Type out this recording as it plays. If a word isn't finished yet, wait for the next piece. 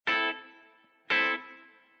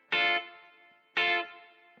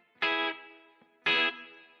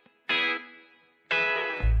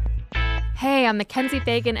Hey, I'm Mackenzie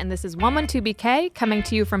Fagan, and this is 112BK coming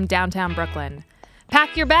to you from downtown Brooklyn.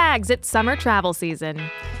 Pack your bags, it's summer travel season.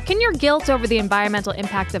 Can your guilt over the environmental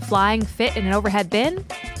impact of flying fit in an overhead bin?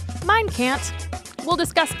 Mine can't. We'll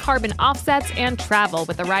discuss carbon offsets and travel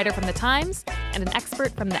with a writer from The Times and an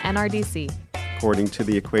expert from the NRDC. According to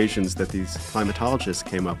the equations that these climatologists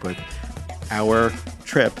came up with, our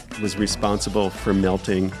trip was responsible for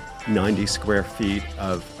melting 90 square feet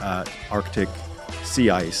of Arctic sea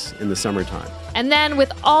ice in the summertime. And then,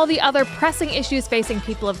 with all the other pressing issues facing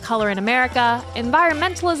people of color in America,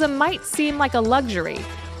 environmentalism might seem like a luxury.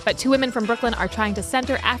 But two women from Brooklyn are trying to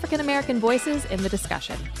center African-American voices in the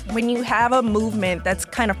discussion. When you have a movement that's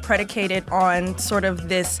kind of predicated on sort of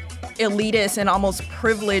this elitist and almost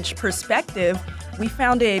privileged perspective, we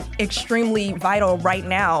found it extremely vital right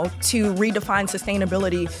now to redefine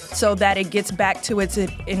sustainability so that it gets back to its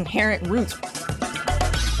inherent roots.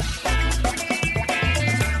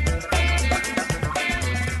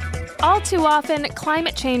 All too often,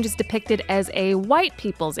 climate change is depicted as a white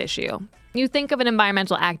people's issue. You think of an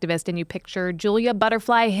environmental activist and you picture Julia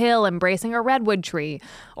Butterfly Hill embracing a redwood tree,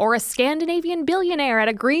 or a Scandinavian billionaire at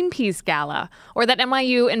a Greenpeace gala, or that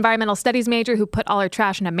NYU environmental studies major who put all her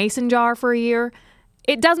trash in a mason jar for a year.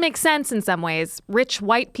 It does make sense in some ways. Rich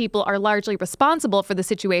white people are largely responsible for the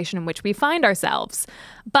situation in which we find ourselves.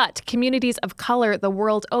 But communities of color the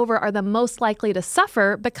world over are the most likely to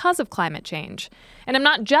suffer because of climate change. And I'm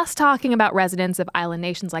not just talking about residents of island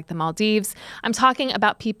nations like the Maldives. I'm talking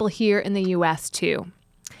about people here in the U.S. too.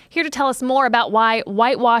 Here to tell us more about why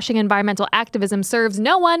whitewashing environmental activism serves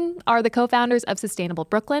no one are the co-founders of Sustainable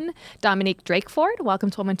Brooklyn, Dominique Drakeford, welcome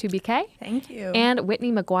to 112BK. Thank you. And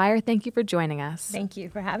Whitney McGuire, thank you for joining us. Thank you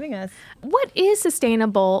for having us. What is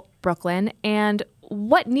Sustainable Brooklyn, and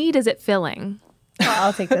what need is it filling?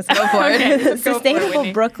 I'll take this. Go for it.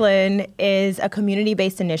 Sustainable Brooklyn is a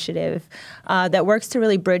community-based initiative that works to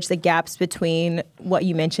really bridge the gaps between what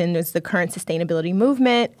you mentioned is the current sustainability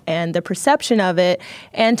movement and the perception of it,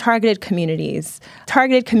 and targeted communities.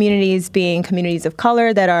 Targeted communities being communities of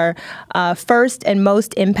color that are first and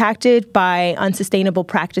most impacted by unsustainable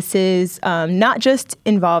practices, not just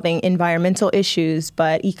involving environmental issues,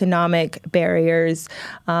 but economic barriers,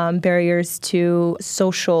 barriers to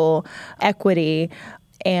social equity,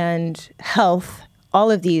 and health.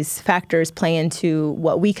 All of these factors play into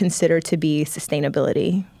what we consider to be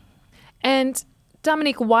sustainability. And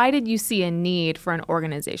Dominique, why did you see a need for an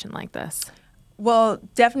organization like this? Well,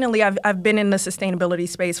 definitely I've been in the sustainability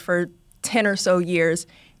space for 10 or so years,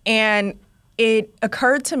 and it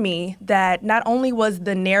occurred to me that not only was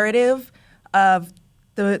the narrative of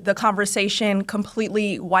the conversation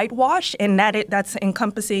completely whitewashed, and that's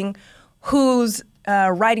encompassing who's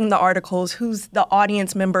writing the articles, who's the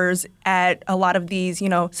audience members at a lot of these,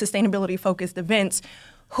 sustainability-focused events,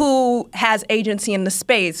 who has agency in the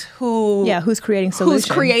space, who's creating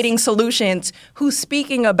solutions, who's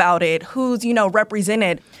speaking about it, who's,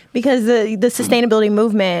 represented. Because the sustainability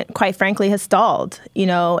movement, quite frankly, has stalled,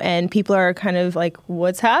 and people are kind of like,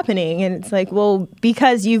 what's happening? And it's like, well,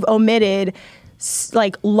 because you've omitted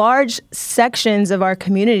large sections of our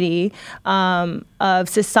community, of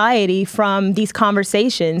society from these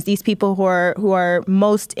conversations, these people who are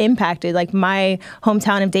most impacted. Like my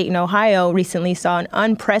hometown of Dayton, Ohio recently saw an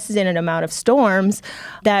unprecedented amount of storms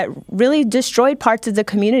that really destroyed parts of the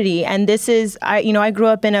community. And this is, I grew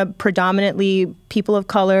up in a predominantly people of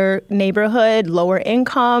color neighborhood, lower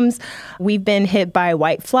incomes. We've been hit by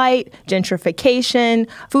white flight, gentrification,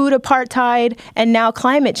 food apartheid, and now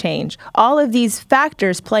climate change. All of these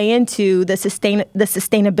factors play into the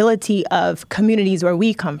sustainability of communities where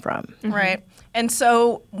we come from. Mm-hmm. Right. And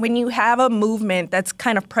so when you have a movement that's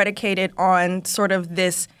kind of predicated on sort of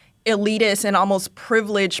this elitist and almost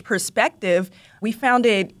privileged perspective, we found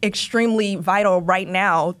it extremely vital right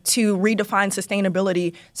now to redefine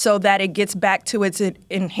sustainability so that it gets back to its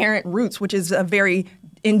inherent roots, which is a very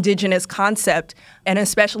indigenous concept, and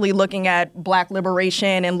especially looking at Black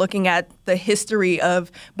liberation and looking at the history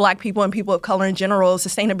of Black people and people of color in general.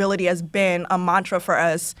 Sustainability has been a mantra for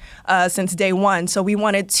us since day one. So we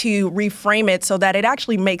wanted to reframe it so that it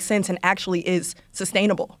actually makes sense and actually is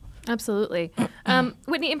sustainable. Absolutely.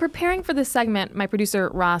 Whitney, in preparing for this segment, my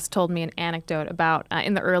producer Ross told me an anecdote about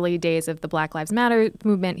in the early days of the Black Lives Matter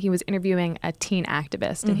movement, he was interviewing a teen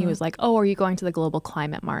activist, and he was like, "Oh, are you going to the Global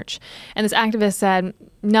Climate March?" And this activist said,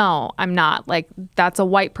 "No, I'm not. Like, that's a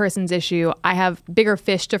white person's issue. I have bigger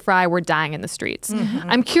fish to fry. We're dying in the streets."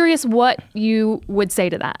 I'm curious what you would say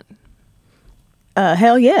to that.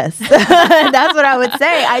 Hell yes. That's what I would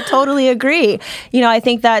say. I totally agree. I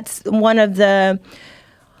think that's one of the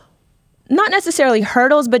not necessarily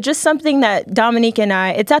hurdles, but just something that Dominique and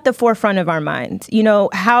I, it's at the forefront of our minds,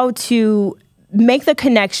 how to make the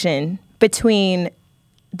connection between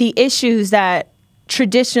the issues that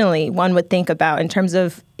traditionally one would think about in terms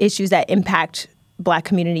of issues that impact Black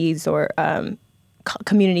communities or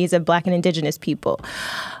communities of Black and Indigenous people.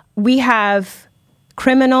 We have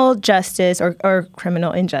criminal justice or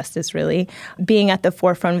criminal injustice, really, being at the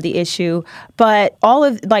forefront of the issue. But all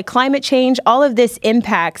of climate change, all of this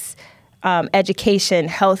impacts education,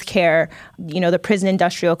 healthcare, the prison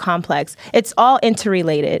industrial complex. It's all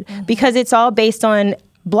interrelated because it's all based on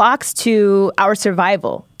blocks to our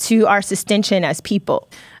survival, to our sustention as people.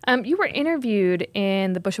 You were interviewed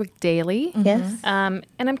in the Bushwick Daily. Yes. And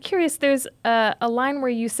I'm curious, there's a line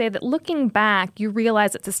where you say that looking back, you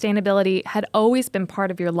realize that sustainability had always been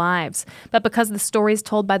part of your lives. But because the stories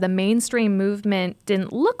told by the mainstream movement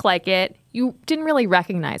didn't look like it, you didn't really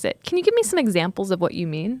recognize it. Can you give me some examples of what you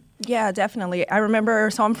mean? Yeah, definitely. I remember,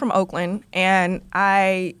 so I'm from Oakland, and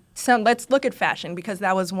let's look at fashion because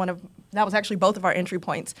that was actually both of our entry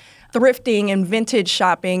points. Thrifting and vintage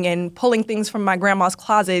shopping and pulling things from my grandma's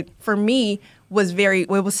closet, for me, was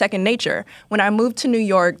second nature. When I moved to New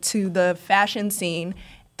York to the fashion scene,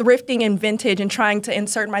 thrifting and vintage and trying to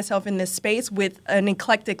insert myself in this space with an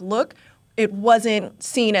eclectic look, it wasn't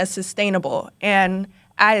seen as sustainable. And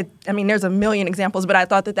I mean, there's a million examples, but I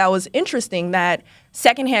thought that was interesting that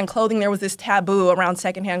secondhand clothing, there was this taboo around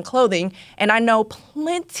secondhand clothing. And I know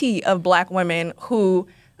plenty of Black women who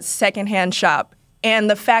secondhand shop. And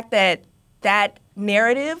the fact that that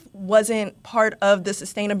narrative wasn't part of the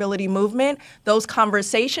sustainability movement, those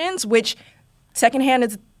conversations, which secondhand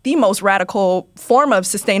is the most radical form of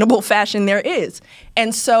sustainable fashion there is.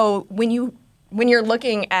 And so when you're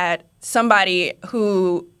looking at somebody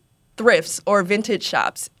who thrifts or vintage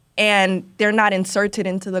shops and they're not inserted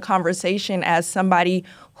into the conversation as somebody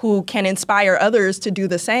who can inspire others to do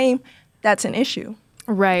the same, that's an issue.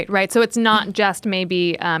 Right. So it's not just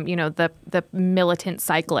maybe, the militant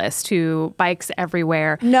cyclist who bikes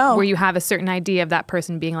everywhere. No. Where you have a certain idea of that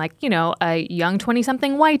person being like, a young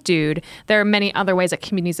 20-something white dude. There are many other ways that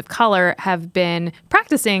communities of color have been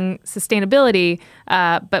practicing sustainability,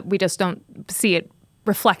 but we just don't see it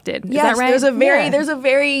reflected. Is that right? There's a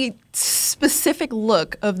very specific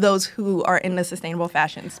look of those who are in the sustainable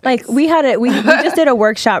fashion space. Like we just did a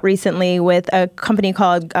workshop recently with a company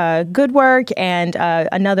called Good Work and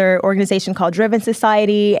another organization called Driven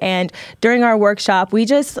Society. And during our workshop, we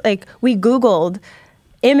Googled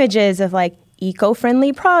images of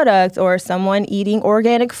eco-friendly products or someone eating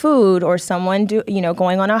organic food or someone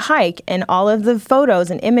going on a hike, and all of the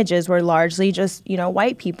photos and images were largely just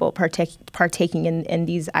white people partaking in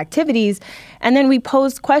these activities. And then we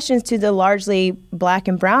posed questions to the largely Black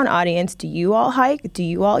and brown audience. Do you all hike? Do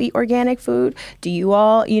you all eat organic food? Do you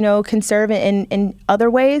all conserve in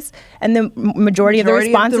other ways? And the majority of the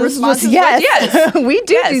responses was yes. We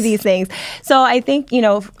do these things. So I think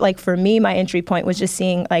for me, my entry point was just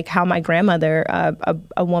seeing how my grandmother,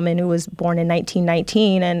 a woman who was born in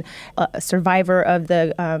 1919 and a survivor of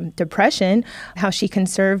the Depression, how she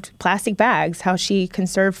conserved plastic bags, how she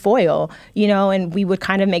conserved foil, and we would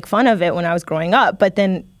kind of make fun of it when I was growing up. But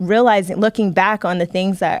then looking back on the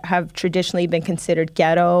things that have traditionally been considered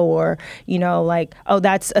ghetto or,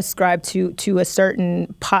 that's ascribed to a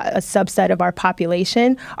certain a subset of our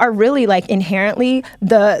population are really inherently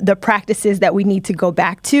the practices that we need to go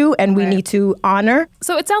back to and we need to honor.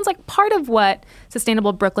 So it sounds like part of what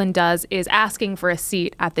Sustainable Brooklyn does is asking for a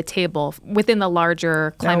seat at the table within the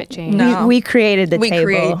larger climate change. No. We created the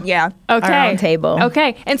table. Okay. Our own table.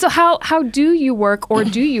 Okay. And so how do you work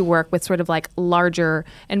with sort of larger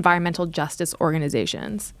environmental justice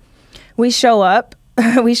organizations? We show up.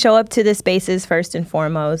 We show up to the spaces first and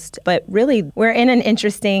foremost, but really we're in an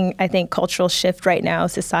interesting, I think, cultural shift right now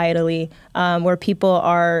societally where people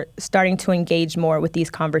are starting to engage more with these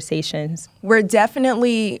conversations. We're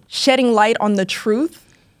definitely shedding light on the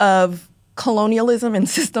truth of colonialism and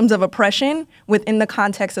systems of oppression within the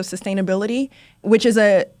context of sustainability, which is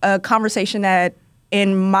a conversation that,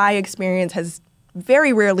 in my experience, has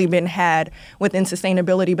very rarely been had within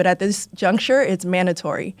sustainability, but at this juncture, it's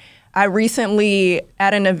mandatory. I recently,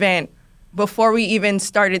 at an event, before we even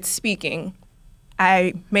started speaking,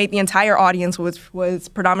 I made the entire audience, which was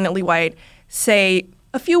predominantly white, say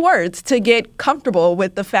a few words to get comfortable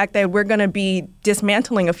with the fact that we're going to be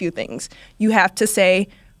dismantling a few things. You have to say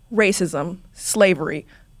racism, slavery,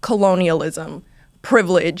 colonialism,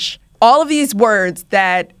 privilege, all of these words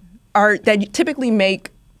that typically make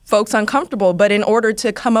folks uncomfortable, but in order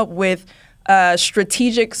to come up with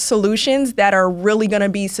strategic solutions that are really going to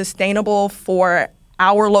be sustainable for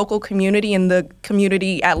our local community and the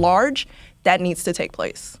community at large, that needs to take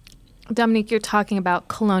place. Dominique, you're talking about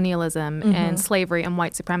colonialism and slavery and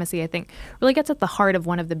white supremacy, I think really gets at the heart of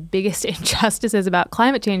one of the biggest injustices about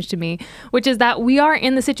climate change to me, which is that we are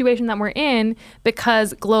in the situation that we're in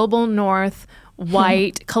because global North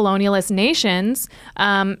white colonialist nations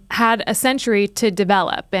had a century to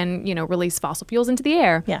develop and, release fossil fuels into the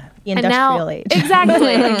air. Yeah, the industrial age.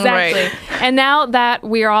 Exactly. Right. And now that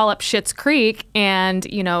we are all up Schitt's Creek and,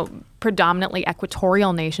 predominantly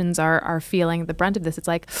equatorial nations are feeling the brunt of this. It's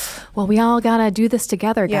like, well, we all gotta do this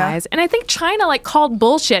together, guys. And I think China called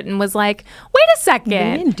bullshit and was like, wait a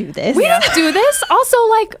second. We didn't do this. We didn't do this. Also,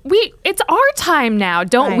 it's our time now.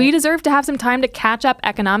 Don't we deserve to have some time to catch up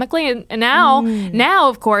economically? And now,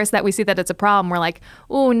 of course, that we see that it's a problem, we're like,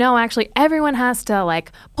 oh, no, actually, everyone has to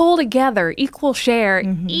pull together, equal share,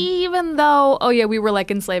 even though, we were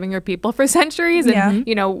enslaving your people for centuries. And,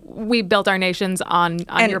 we built our nations on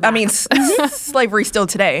your back. I mean, slavery still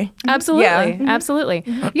today. Absolutely. Yeah. Absolutely.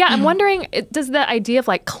 Yeah, I'm wondering, does the idea of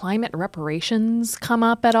climate reparations come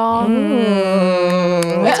up at all?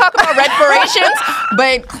 We talk about reparations,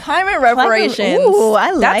 but climate reparations. Ooh,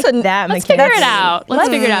 I like that. Let's figure it out. Let's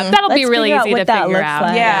figure it out. That'll be really easy to figure out.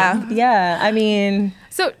 Like. Yeah. Yeah. I mean...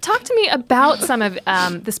 So talk to me about some of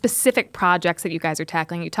the specific projects that you guys are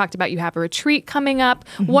tackling. You talked about you have a retreat coming up.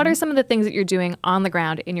 What are some of the things that you're doing on the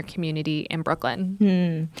ground in your community in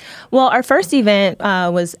Brooklyn? Well, our first event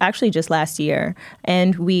was actually just last year,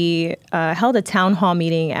 and we held a town hall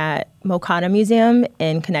meeting at Mokata Museum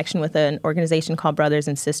in connection with an organization called Brothers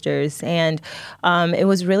and Sisters. And it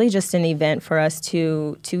was really just an event for us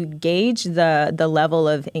to gauge the level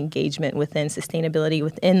of engagement within sustainability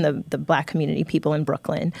within the Black community, people in Brooklyn.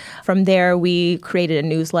 From there, we created a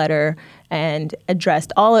newsletter and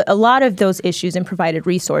addressed a lot of those issues and provided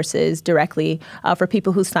resources directly for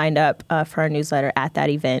people who signed up for our newsletter at that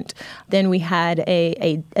event. Then we had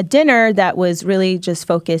a dinner that was really just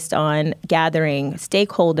focused on gathering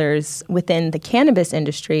stakeholders within the cannabis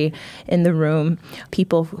industry in the room,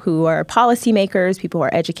 people who are policymakers, people who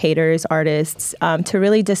are educators, artists, to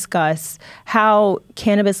really discuss how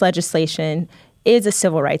cannabis legislation is a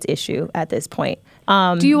civil rights issue at this point.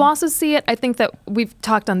 Do you also see it? I think that we've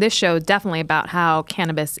talked on this show definitely about how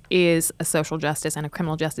cannabis is a social justice and a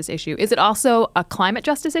criminal justice issue. Is it also a climate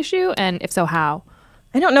justice issue? And if so, how?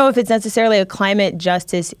 I don't know if it's necessarily a climate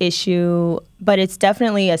justice issue, but it's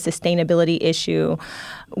definitely a sustainability issue.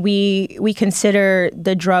 We consider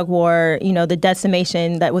the drug war, the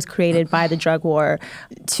decimation that was created by the drug war,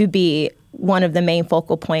 to be one of the main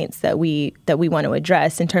focal points that we want to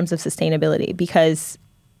address in terms of sustainability, because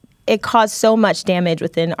it caused so much damage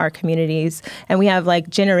within our communities, and we have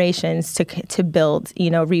generations to build,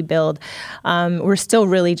 rebuild. We're still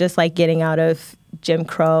really just getting out of Jim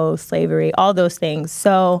Crow, slavery, all those things.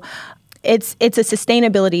 So it's a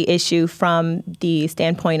sustainability issue from the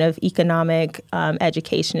standpoint of economic,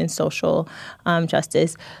 education, and social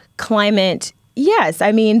justice. Climate. Yes,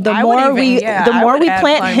 I mean the more we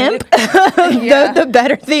plant hemp, the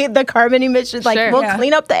better the carbon emissions. We'll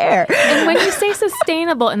clean up the air. And when you say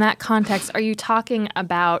sustainable in that context, are you talking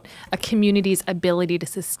about a community's ability to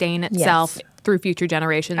sustain itself through future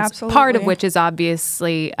generations? Absolutely. Part of which is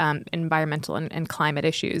obviously environmental and climate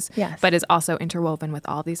issues, but is also interwoven with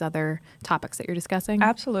all these other topics that you're discussing.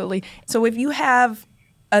 Absolutely. So if you have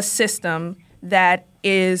a system that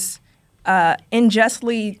is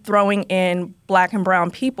unjustly throwing in Black and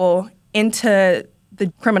brown people into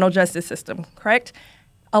the criminal justice system, correct?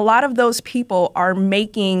 A lot of those people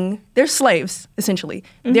they're slaves, essentially.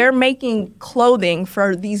 They're making clothing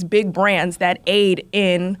for these big brands that aid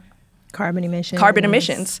in carbon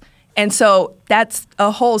emissions. And so that's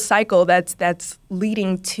a whole cycle that's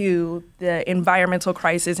leading to the environmental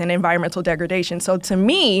crisis and environmental degradation. So to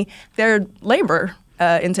me, they're labor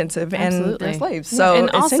intensive and they're slaves. So and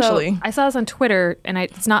essentially, also, I saw this on Twitter, and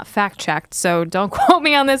it's not fact checked, so don't quote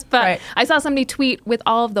me on this. But I saw somebody tweet with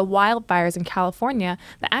all of the wildfires in California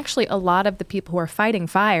that actually a lot of the people who are fighting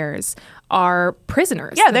fires are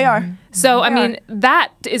prisoners. Yeah, they are. So I mean,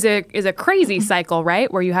 that is a crazy cycle,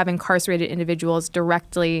 right? Where you have incarcerated individuals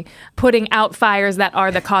directly putting out fires that are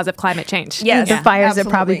the cause of climate change. Yes, the fires that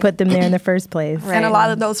probably put them there in the first place. Right. And a lot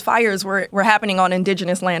of those fires were happening on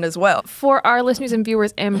indigenous land as well. For our listeners and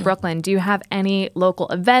viewers in Brooklyn, do you have any local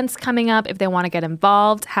events coming up? If they want to get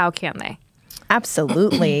involved, how can they?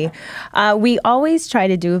 Absolutely. We always try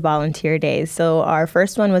to do volunteer days. So our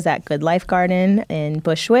first one was at Good Life Garden in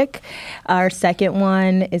Bushwick. Our second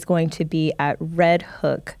one is going to be at Red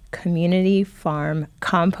Hook Community Farm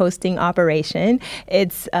Composting Operation.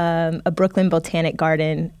 It's a Brooklyn Botanic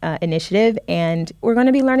Garden initiative, and we're going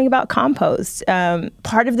to be learning about compost.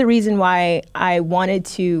 Part of the reason why I wanted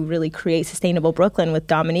to really create Sustainable Brooklyn with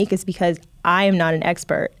Dominique is because I am not an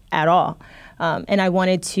expert at all, and I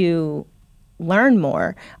wanted to learn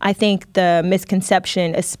more. I think the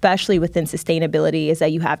misconception, especially within sustainability, is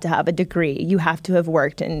that you have to have a degree. You have to have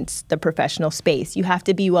worked in the professional space. You have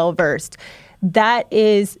to be well-versed. That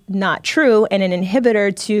is not true and an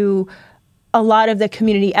inhibitor to a lot of the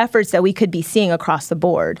community efforts that we could be seeing across the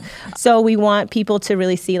board. So we want people to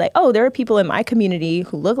really see like, oh, there are people in my community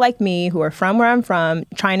who look like me, who are from where I'm from,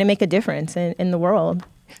 trying to make a difference in the world.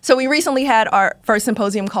 So we recently had our first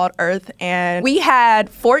symposium called Earth, and we had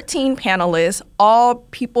 14 panelists, all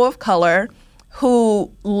people of color, who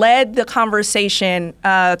led the conversation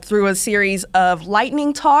through a series of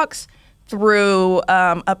lightning talks, through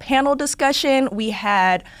a panel discussion. We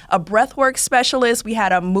had a breathwork specialist. We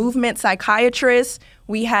had a movement psychiatrist.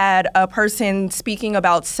 We had a person speaking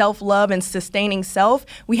about self-love and sustaining self.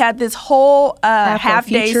 We had this whole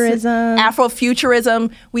half-day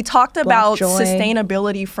Afrofuturism. We talked about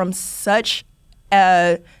sustainability from such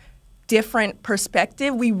a different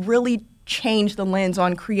perspective. We really change the lens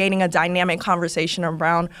on creating a dynamic conversation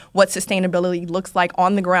around what sustainability looks like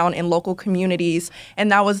on the ground in local communities.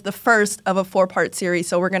 And that was the first of a 4-part series.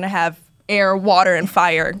 So we're going to have air, water, and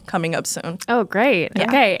fire coming up soon. Oh, great. Yeah.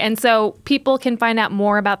 Okay. And so people can find out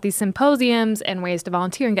more about these symposiums and ways to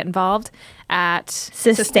volunteer and get involved at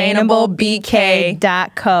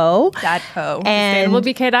sustainablebk.co. And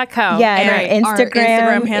sustainablebk.co. Yeah, and our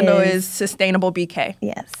Instagram handle is sustainablebk.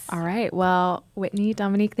 Yes. All right. Well, Whitney,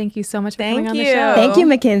 Dominique, thank you so much for coming on the show. Thank you,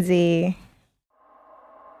 Mackenzie.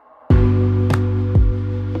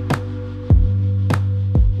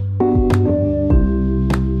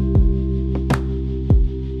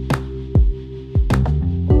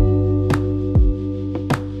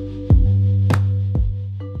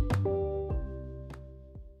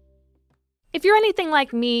 If you're anything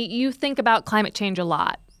like me, you think about climate change a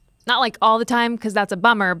lot. Not like all the time, because that's a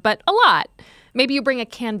bummer, but a lot. Maybe you bring a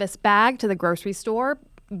canvas bag to the grocery store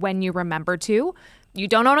when you remember to. You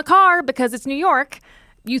don't own a car because it's New York.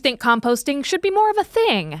 You think composting should be more of a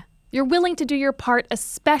thing. You're willing to do your part,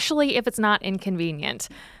 especially if it's not inconvenient.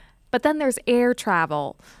 But then there's air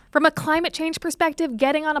travel. From a climate change perspective,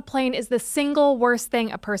 getting on a plane is the single worst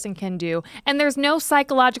thing a person can do. And there's no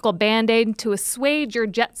psychological Band-Aid to assuage your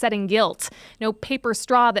jet-setting guilt. No paper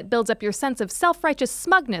straw that builds up your sense of self-righteous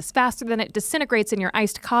smugness faster than it disintegrates in your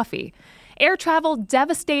iced coffee. Air travel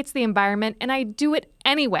devastates the environment, and I do it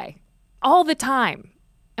anyway. All the time.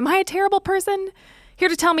 Am I a terrible person? Here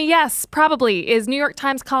to tell me yes, probably, is New York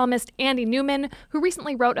Times columnist Andy Newman, who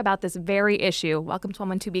recently wrote about this very issue. Welcome to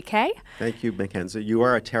 112BK. Thank you, Mackenzie. You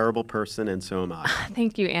are a terrible person, and so am I.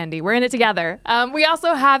 Thank you, Andy. We're in it together. We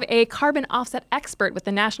also have a carbon offset expert with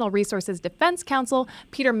the National Resources Defense Council,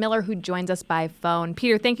 Peter Miller, who joins us by phone.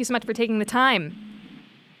 Peter, thank you so much for taking the time.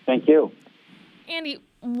 Thank you. Andy,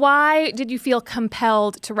 why did you feel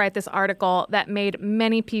compelled to write this article that made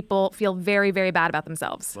many people feel very, very bad about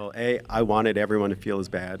themselves? Well, I wanted everyone to feel as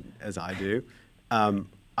bad as I do.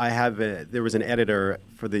 There was an editor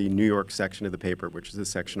for the New York section of the paper, which is the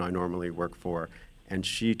section I normally work for, and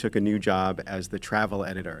she took a new job as the travel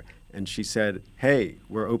editor. And she said, hey,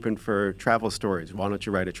 we're open for travel stories. Why don't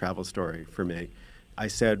you write a travel story for me? I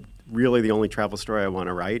said, really, the only travel story I want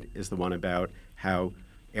to write is the one about how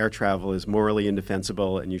air travel is morally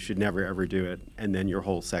indefensible and you should never, ever do it, and then your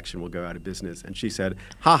whole section will go out of business. And she said,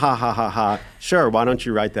 ha, ha, ha, ha, ha, sure, why don't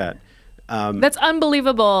you write that? That's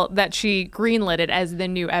unbelievable that she greenlit it as the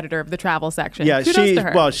new editor of the travel section. Yeah, Kudos to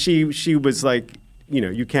her. Well, she was like,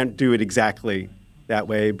 you can't do it exactly that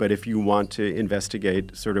way, but if you want to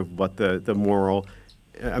investigate sort of what the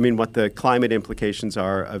climate implications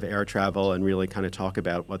are of air travel and really kind of talk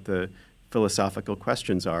about what the philosophical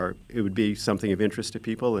questions are, it would be something of interest to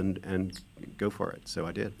people and go for it. So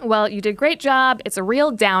I did. Well, you did a great job. It's a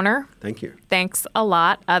real downer. Thank you. Thanks a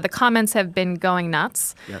lot. The comments have been going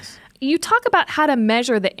nuts. Yes. You talk about how to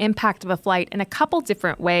measure the impact of a flight in a couple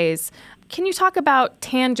different ways. Can you talk about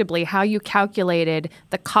tangibly how you calculated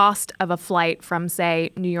the cost of a flight from,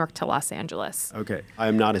 say, New York to Los Angeles? Okay. I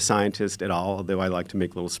am not a scientist at all, although I like to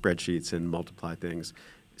make little spreadsheets and multiply things.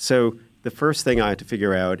 So the first thing I had to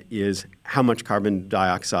figure out is how much carbon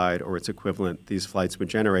dioxide or its equivalent these flights would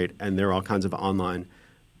generate. And there are all kinds of online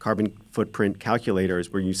carbon footprint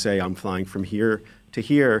calculators where you say, I'm flying from here to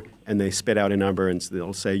here, and they spit out a number, and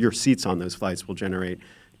they'll say your seats on those flights will generate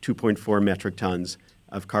 2.4 metric tons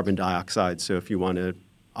of carbon dioxide. So if you want to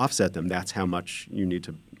offset them, that's how much you need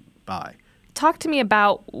to buy. Talk to me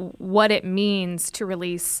about what it means to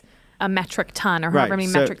release a metric ton or however many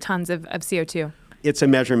metric tons of CO2. It's a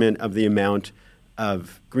measurement of the amount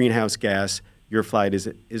of greenhouse gas your flight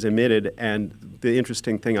is emitted. And the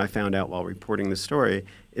interesting thing I found out while reporting the story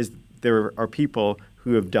is there are people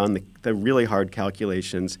who have done the really hard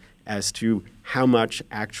calculations as to how much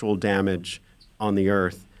actual damage on the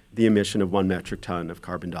Earth the emission of 1 metric ton of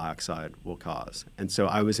carbon dioxide will cause. And so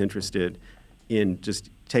I was interested in just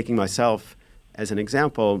taking myself as an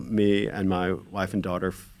example. Me and my wife and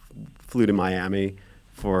daughter flew to Miami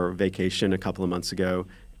for vacation a couple of months ago.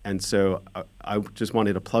 And so I just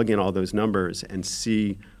wanted to plug in all those numbers and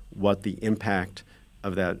see what the impact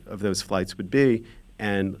of those flights would be.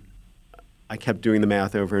 And I kept doing the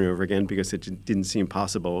math over and over again because it didn't seem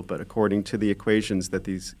possible. But according to the equations that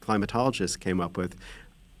these climatologists came up with,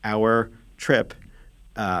 our trip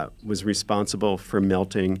was responsible for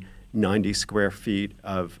melting 90 square feet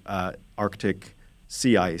of Arctic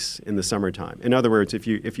sea ice in the summertime. In other words, if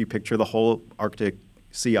you picture the whole Arctic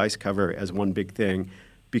sea ice cover as one big thing,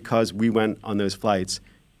 because we went on those flights,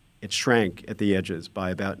 it shrank at the edges by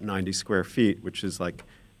about 90 square feet, which is like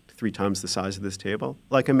 3 times the size of this table,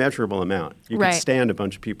 like a measurable amount. You could stand a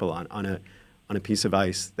bunch of people on a piece of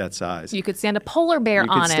ice that size. You could stand a polar bear on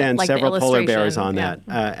it. You could stand like several polar bears on yeah.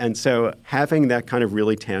 that. And so having that kind of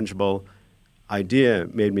really tangible idea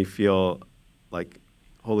made me feel like,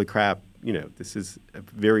 holy crap, this is a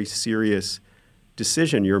very serious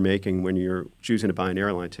decision you're making when you're choosing to buy an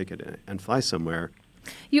airline ticket and fly somewhere.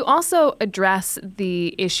 You also address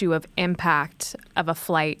the issue of impact of a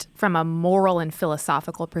flight from a moral and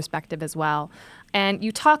philosophical perspective as well. And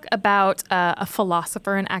you talk about a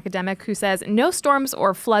philosopher and academic who says, no storms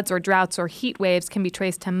or floods or droughts or heat waves can be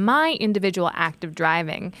traced to my individual act of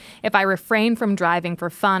driving. If I refrain from driving for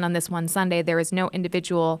fun on this one Sunday, there is no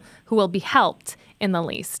individual who will be helped in the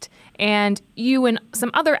least. And you and some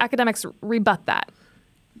other academics rebut that.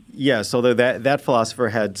 Yes, although that philosopher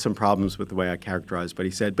had some problems with the way I characterized what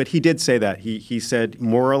he said. But he did say that. He said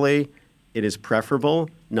morally it is preferable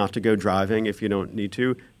not to go driving if you don't need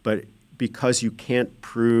to, but because you can't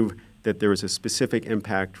prove that there is a specific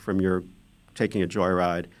impact from your taking a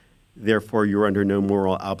joyride, therefore you're under no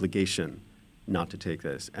moral obligation not to take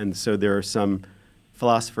this. And so there are some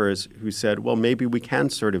philosophers who said, well, maybe we can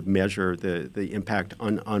sort of measure the impact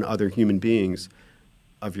on other human beings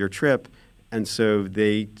of your trip. And so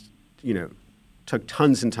they, took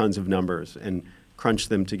tons and tons of numbers and crunched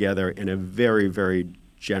them together in a very, very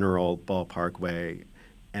general ballpark way.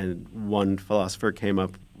 And one philosopher came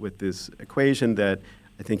up with this equation that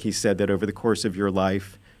I think he said that over the course of your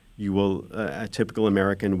life, you will, a typical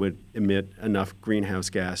American would emit enough greenhouse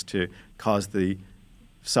gas to cause the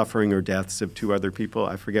suffering or deaths of 2 other people.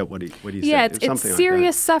 I forget what he said. Yeah, it's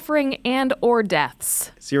serious suffering and or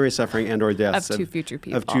deaths. Serious suffering and or deaths of 2 future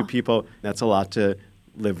people. Of 2 people. That's a lot to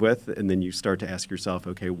live with. And then you start to ask yourself,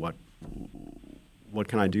 okay, what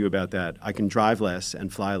can I do about that? I can drive less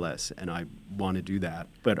and fly less, and I want to do that.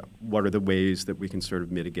 But what are the ways that we can sort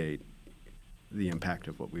of mitigate the impact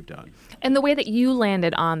of what we've done? And the way that you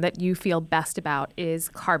landed on that you feel best about is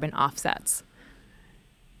carbon offsets.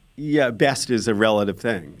 Yeah, best is a relative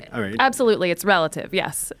thing. All right. Absolutely, it's relative,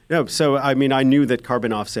 yes. No, so I knew that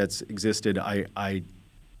carbon offsets existed. I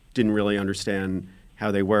didn't really understand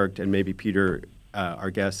how they worked, and maybe Peter,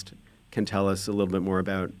 our guest, can tell us a little bit more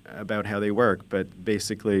about how they work. But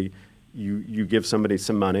basically, you give somebody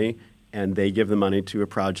some money, and they give the money to a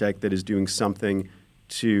project that is doing something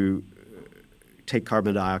to take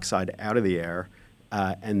carbon dioxide out of the air,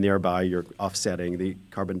 and thereby you're offsetting the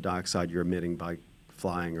carbon dioxide you're emitting by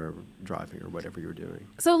flying or driving or whatever you're doing.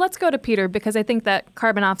 So let's go to Peter, because I think that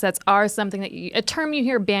carbon offsets are something that a term you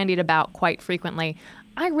hear bandied about quite frequently.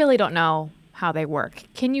 I really don't know how they work.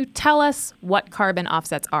 Can you tell us what carbon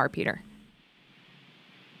offsets are, Peter?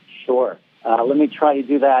 Sure. Let me try to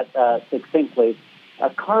do that succinctly. A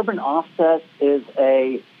carbon offset is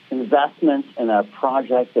a investment in a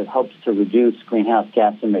project that helps to reduce greenhouse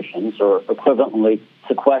gas emissions, or equivalently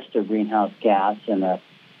sequester greenhouse gas in a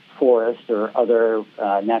forest or other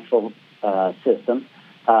natural system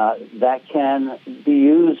that can be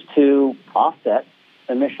used to offset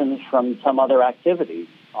emissions from some other activities,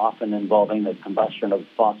 often involving the combustion of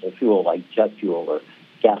fossil fuel like jet fuel or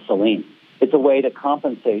gasoline. It's a way to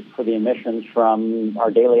compensate for the emissions from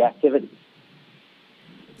our daily activities.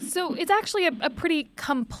 So it's actually a pretty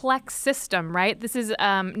complex system, right? This is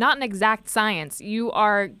not an exact science. You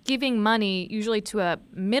are giving money usually to a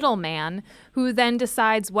middleman who then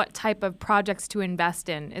decides what type of projects to invest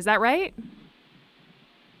in. Is that right?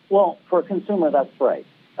 Well, for a consumer, that's right.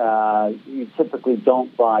 You typically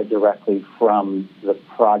don't buy directly from the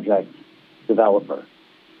project developer.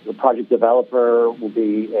 The project developer will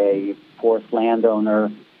be a forest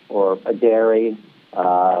landowner or a dairy,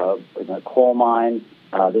 a coal mine.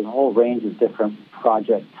 There's a whole range of different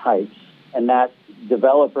project types, and that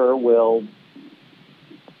developer will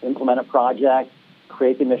implement a project,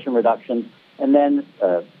 create the emission reductions, and then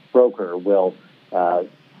a broker will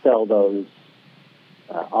sell those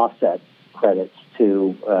offset credits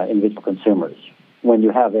to individual consumers. When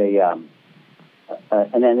you have an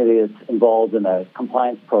entity that's involved in a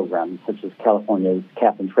compliance program, such as California's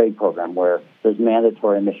cap and trade program, where there's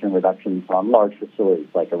mandatory emission reductions on large facilities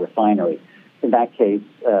like a refinery, in that case,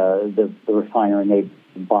 the refinery may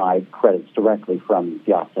buy credits directly from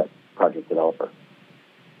the offset project developer.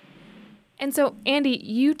 And so, Andy,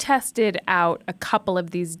 you tested out a couple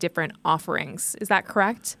of these different offerings. Is that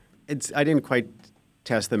correct? I didn't quite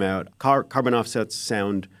test them out. Carbon offsets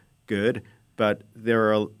sound good, but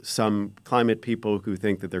there are some climate people who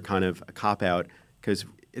think that they're kind of a cop-out because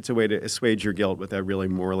it's a way to assuage your guilt without really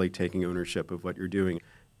morally taking ownership of what you're doing.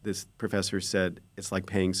 This professor said it's like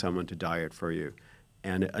paying someone to diet for you.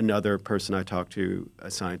 And another person I talked to, a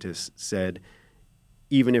scientist, said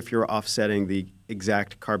even if you're offsetting the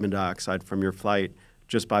exact carbon dioxide from your flight,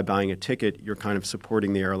 just by buying a ticket, you're kind of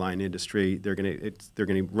supporting the airline industry. They're going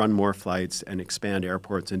to run more flights and expand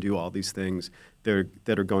airports and do all these things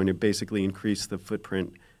that are going to basically increase the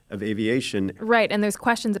footprint of aviation. Right, and there's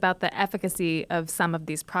questions about the efficacy of some of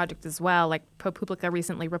these projects as well. Like ProPublica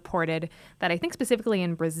recently reported that I think specifically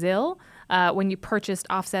in Brazil, when you purchased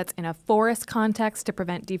offsets in a forest context to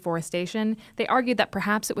prevent deforestation, they argued that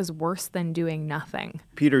perhaps it was worse than doing nothing.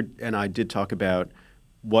 Peter and I did talk about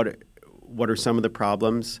what are some of the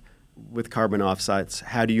problems with carbon offsets.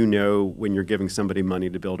 How do you know when you're giving somebody money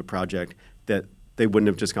to build a project that they wouldn't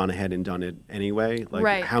have just gone ahead and done it anyway? Like,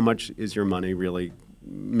 right. How much is your money really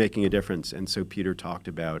making a difference? And so Peter talked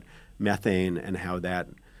about methane and how that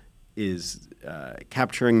is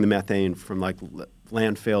capturing the methane from like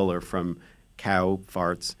landfill or from cow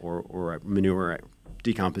farts or manure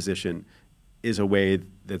decomposition is a way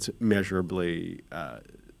that's measurably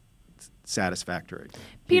satisfactory.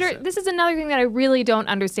 Peter, this is another thing that I really don't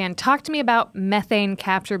understand. Talk to me about methane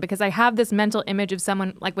capture, because I have this mental image of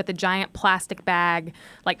someone like with a giant plastic bag,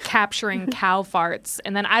 like capturing cow farts,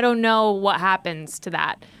 and then I don't know what happens to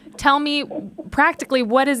that. Tell me practically,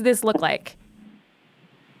 what does this look like?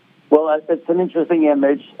 Well, it's an interesting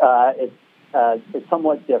image. It's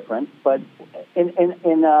somewhat different, but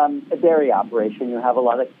in a dairy operation, you have a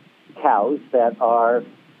lot of cows that are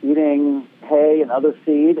eating hay and other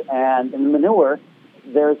feed, and in the manure,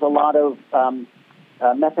 there's a lot of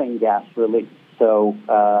methane gas release. So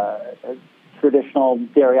a traditional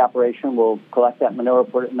dairy operation will collect that manure,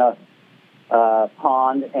 put it in a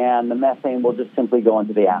pond, and the methane will just simply go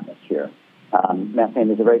into the atmosphere. Methane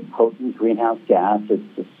is a very potent greenhouse gas.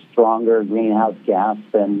 It's a stronger greenhouse gas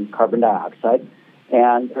than carbon dioxide,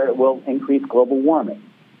 and it will increase global warming.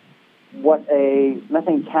 What a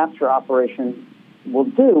methane capture operation will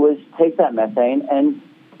do is take that methane and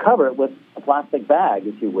cover it with a plastic bag,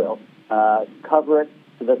 if you will. Cover it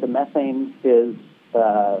so that the methane is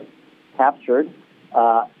captured,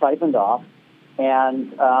 siphoned off,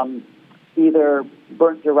 and either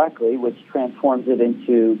burnt directly, which transforms it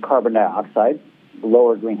into carbon dioxide,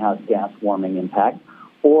 lower greenhouse gas warming impact,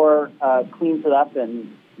 or cleans it up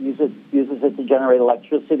and uses it to generate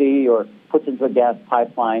electricity, or puts into a gas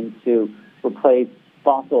pipeline to replace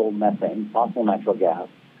fossil methane, fossil natural gas,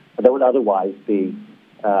 that would otherwise be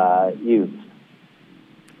used.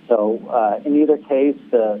 So in either case,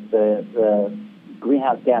 the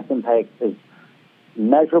greenhouse gas impact is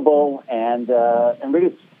measurable and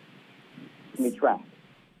reduced. Can be tracked.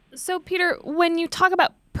 So, Peter, when you talk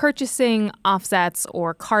about purchasing offsets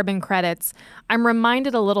or carbon credits, I'm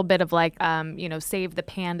reminded a little bit of like, Save the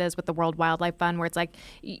Pandas with the World Wildlife Fund, where it's like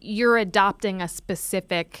you're adopting a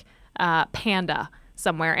specific panda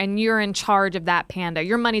somewhere, and you're in charge of that panda.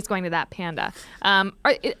 Your money's going to that panda.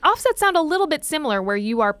 Offsets sound a little bit similar, where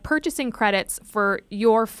you are purchasing credits for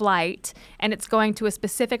your flight, and it's going to a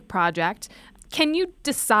specific project. Can you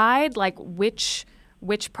decide like which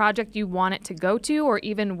project you want it to go to, or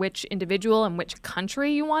even which individual and which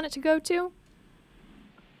country you want it to go to?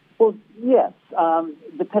 Well, yes.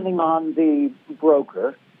 Depending on the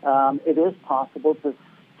broker, it is possible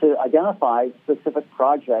to identify specific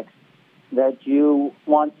projects that you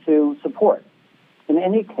want to support. In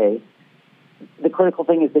any case, the critical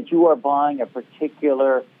thing is that you are buying a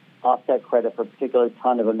particular offset credit for a particular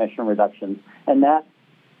ton of emission reductions, and that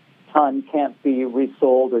ton can't be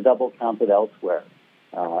resold or double counted elsewhere.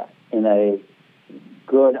 In a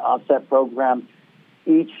good offset program,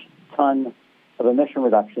 each ton of emission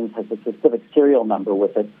reductions has a specific serial number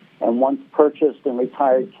with it, and once purchased and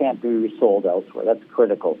retired, can't be resold elsewhere. That's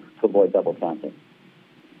critical to avoid double counting.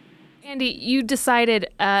 Andy, you decided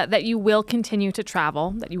that you will continue to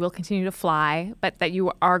travel, that you will continue to fly, but that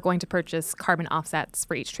you are going to purchase carbon offsets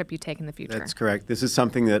for each trip you take in the future. That's correct. This is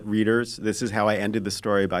something that readers, this is how I ended the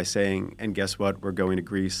story by saying, and guess what, we're going to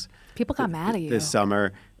Greece. People got mad at you. This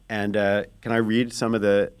summer. And can I read some of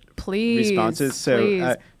the responses?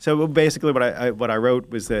 Please. So basically what I wrote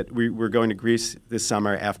was that we're going to Greece this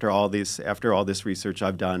summer after all this research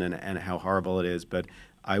I've done and how horrible it is, but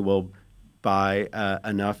I will buy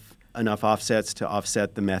enough offsets to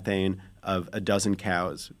offset the methane of a dozen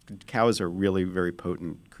cows. Cows are really very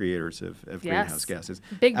potent creators of greenhouse gases.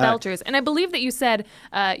 Big belchers. And I believe that you said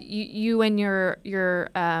you and your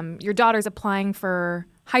daughter's applying for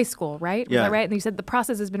high school, right? Was that right? And you said the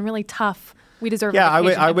process has been really tough. We deserve a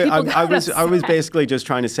vacation. I was basically just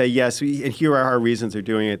trying to say, yes, and here are our reasons they're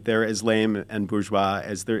doing it. They're as lame and bourgeois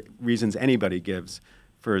as the reasons anybody gives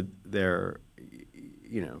for their,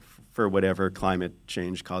 for whatever climate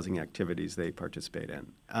change causing activities they participate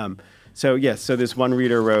in. So this one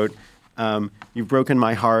reader wrote, you've broken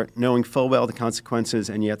my heart, knowing full well the consequences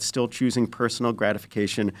and yet still choosing personal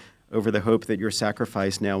gratification over the hope that your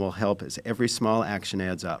sacrifice now will help as every small action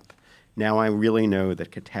adds up. Now I really know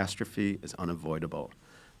that catastrophe is unavoidable.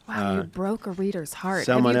 Wow, you broke a reader's heart.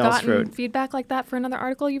 Someone else Have you gotten wrote feedback like that for another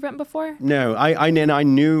article you've written before? No, I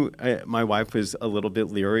knew my wife was a little bit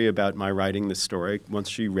leery about my writing this story. Once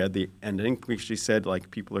she read the ending, she said,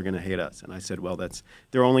 people are going to hate us. And I said, well,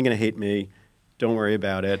 they're only going to hate me. Don't worry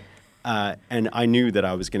about it. And I knew that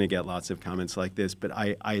I was going to get lots of comments like this, but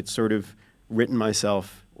I had sort of written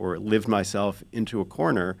myself or lived myself into a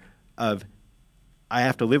corner of I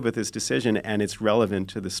have to live with this decision and it's relevant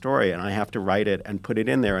to the story and I have to write it and put it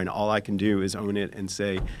in there and all I can do is own it and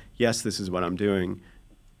say, yes, this is what I'm doing.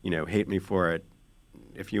 Hate me for it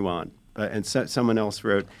if you want. Someone else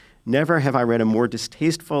wrote, never have I read a more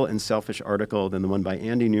distasteful and selfish article than the one by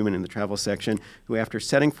Andy Newman in the travel section, who after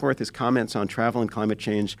setting forth his comments on travel and climate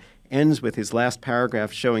change, ends with his last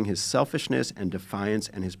paragraph showing his selfishness and defiance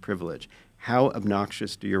and his privilege. How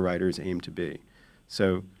obnoxious do your writers aim to be?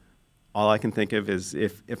 So all I can think of is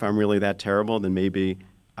if I'm really that terrible, then maybe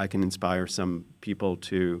I can inspire some people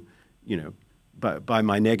to, by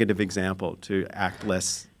my negative example, to act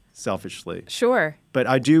less selfishly. Sure. But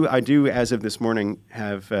I do, as of this morning,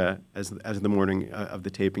 have, as of the morning of the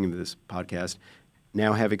taping of this podcast,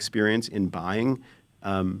 now have experience in buying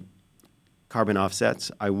carbon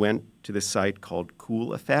offsets. I went to this site called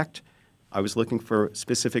Cool Effect. I was looking for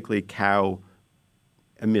specifically cow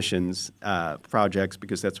emissions projects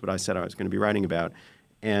because that's what I said I was going to be writing about.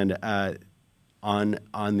 And on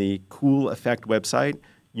the Cool Effect website,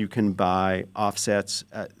 you can buy offsets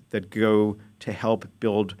that go to help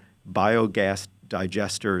build biogas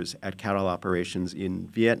digesters at cattle operations in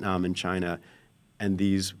Vietnam and China. And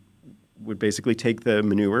these would basically take the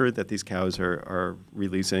manure that these cows are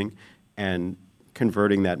releasing and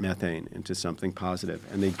converting that methane into something positive.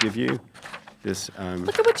 And they give you this.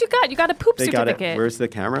 Look at what you got. You got a poop certificate. Where's the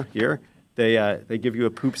camera? Here. They give you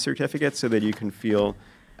a poop certificate so that you can feel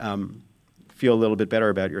a little bit better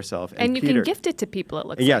about yourself. And you can gift it to people, it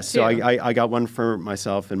looks like. Yes, so I got one for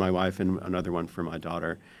myself and my wife and another one for my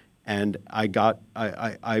daughter. And I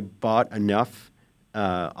bought enough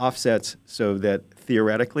offsets so that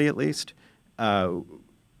theoretically at least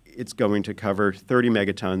it's going to cover 30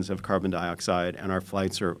 megatons of carbon dioxide, and our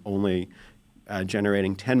flights are only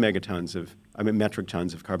generating 10 metric tons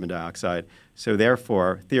of carbon dioxide. So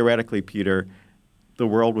therefore, theoretically, Peter, the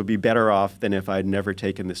world would be better off than if I'd never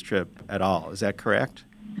taken this trip at all. Is that correct?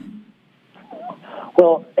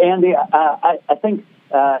 Well, Andy, I think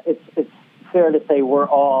it's fair to say we're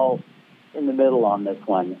all in the middle on this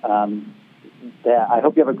one. I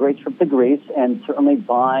hope you have a great trip to Greece, and certainly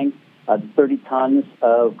buying 30 tons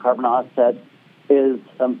of carbon offsets is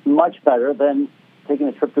much better than taking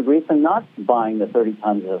a trip to Greece and not buying the 30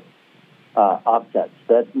 tons of offsets.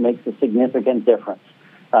 That makes a significant difference.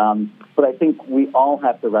 But I think we all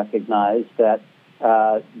have to recognize that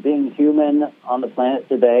being human on the planet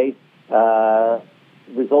today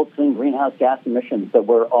results in greenhouse gas emissions that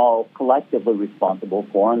we're all collectively responsible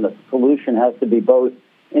for, and the solution has to be both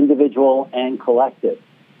individual and collective.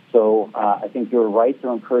 So I think you're right to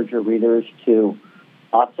encourage your readers to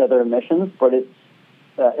offset their emissions, but it's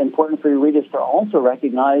important for your readers to also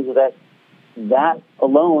recognize that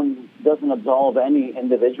alone doesn't absolve any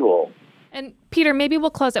individual. And Peter, maybe we'll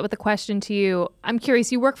close out with a question to you. I'm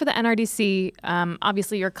curious, you work for the NRDC.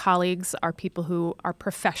 Obviously, your colleagues are people who are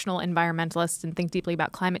professional environmentalists and think deeply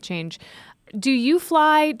about climate change. Do you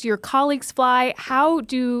fly? Do your colleagues fly? How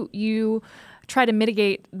do you try to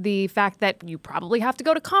mitigate the fact that you probably have to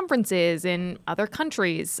go to conferences in other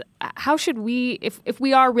countries? How should we, if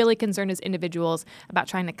we are really concerned as individuals about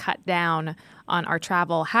trying to cut down on our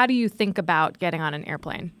travel, how do you think about getting on an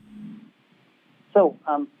airplane? So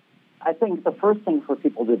I think the first thing for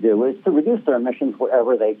people to do is to reduce their emissions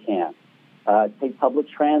wherever they can. Take public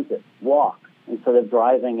transit, walk instead of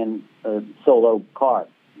driving in a solo car.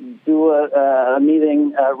 Do a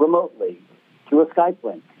meeting remotely through a Skype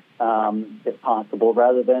link, if possible,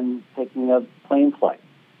 rather than taking a plane flight.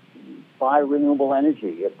 Buy renewable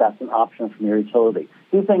energy if that's an option from your utility.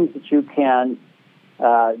 Do things that you can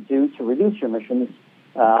do to reduce your emissions.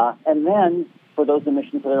 And then, for those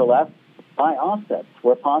emissions that are left, buy offsets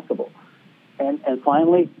where possible. And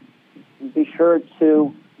finally, be sure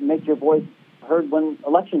to make your voice heard when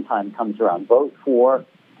election time comes around. Vote for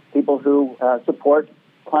people who support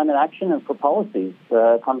climate action and for policies,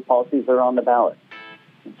 climate policies that are on the ballot.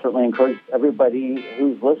 And certainly encourage everybody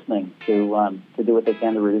who's listening to do what they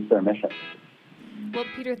can to reduce their emissions. Well,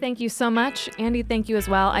 Peter, thank you so much. Andy, thank you as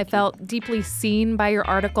well. I felt deeply seen by your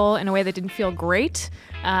article in a way that didn't feel great.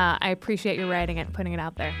 I appreciate your writing it and putting it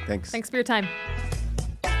out there. Thanks. Thanks for your time.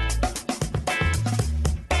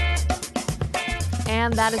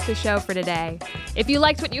 And that is the show for today. If you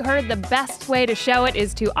liked what you heard, the best way to show it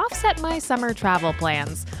is to offset my summer travel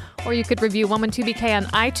plans. Or you could review 112BK on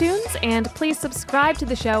iTunes, and please subscribe to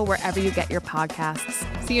the show wherever you get your podcasts.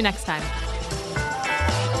 See you next time.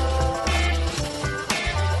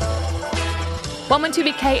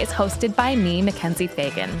 112BK is hosted by me, Mackenzie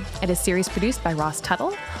Fagan. It is series produced by Ross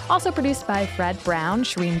Tuttle, also produced by Fred Brown,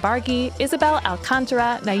 Shireen Bargi, Isabel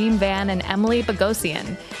Alcantara, Naeem Van, and Emily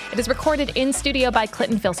Bogosian. It is recorded in studio by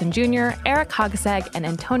Clinton Filson Jr., Eric Hogaseg, and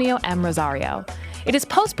Antonio M. Rosario. It is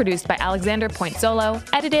post-produced by Alexander Pointzolo,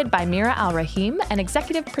 edited by Mira Al-Rahim, and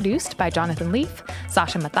executive produced by Jonathan Leaf,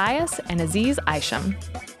 Sasha Matthias, and Aziz Isham.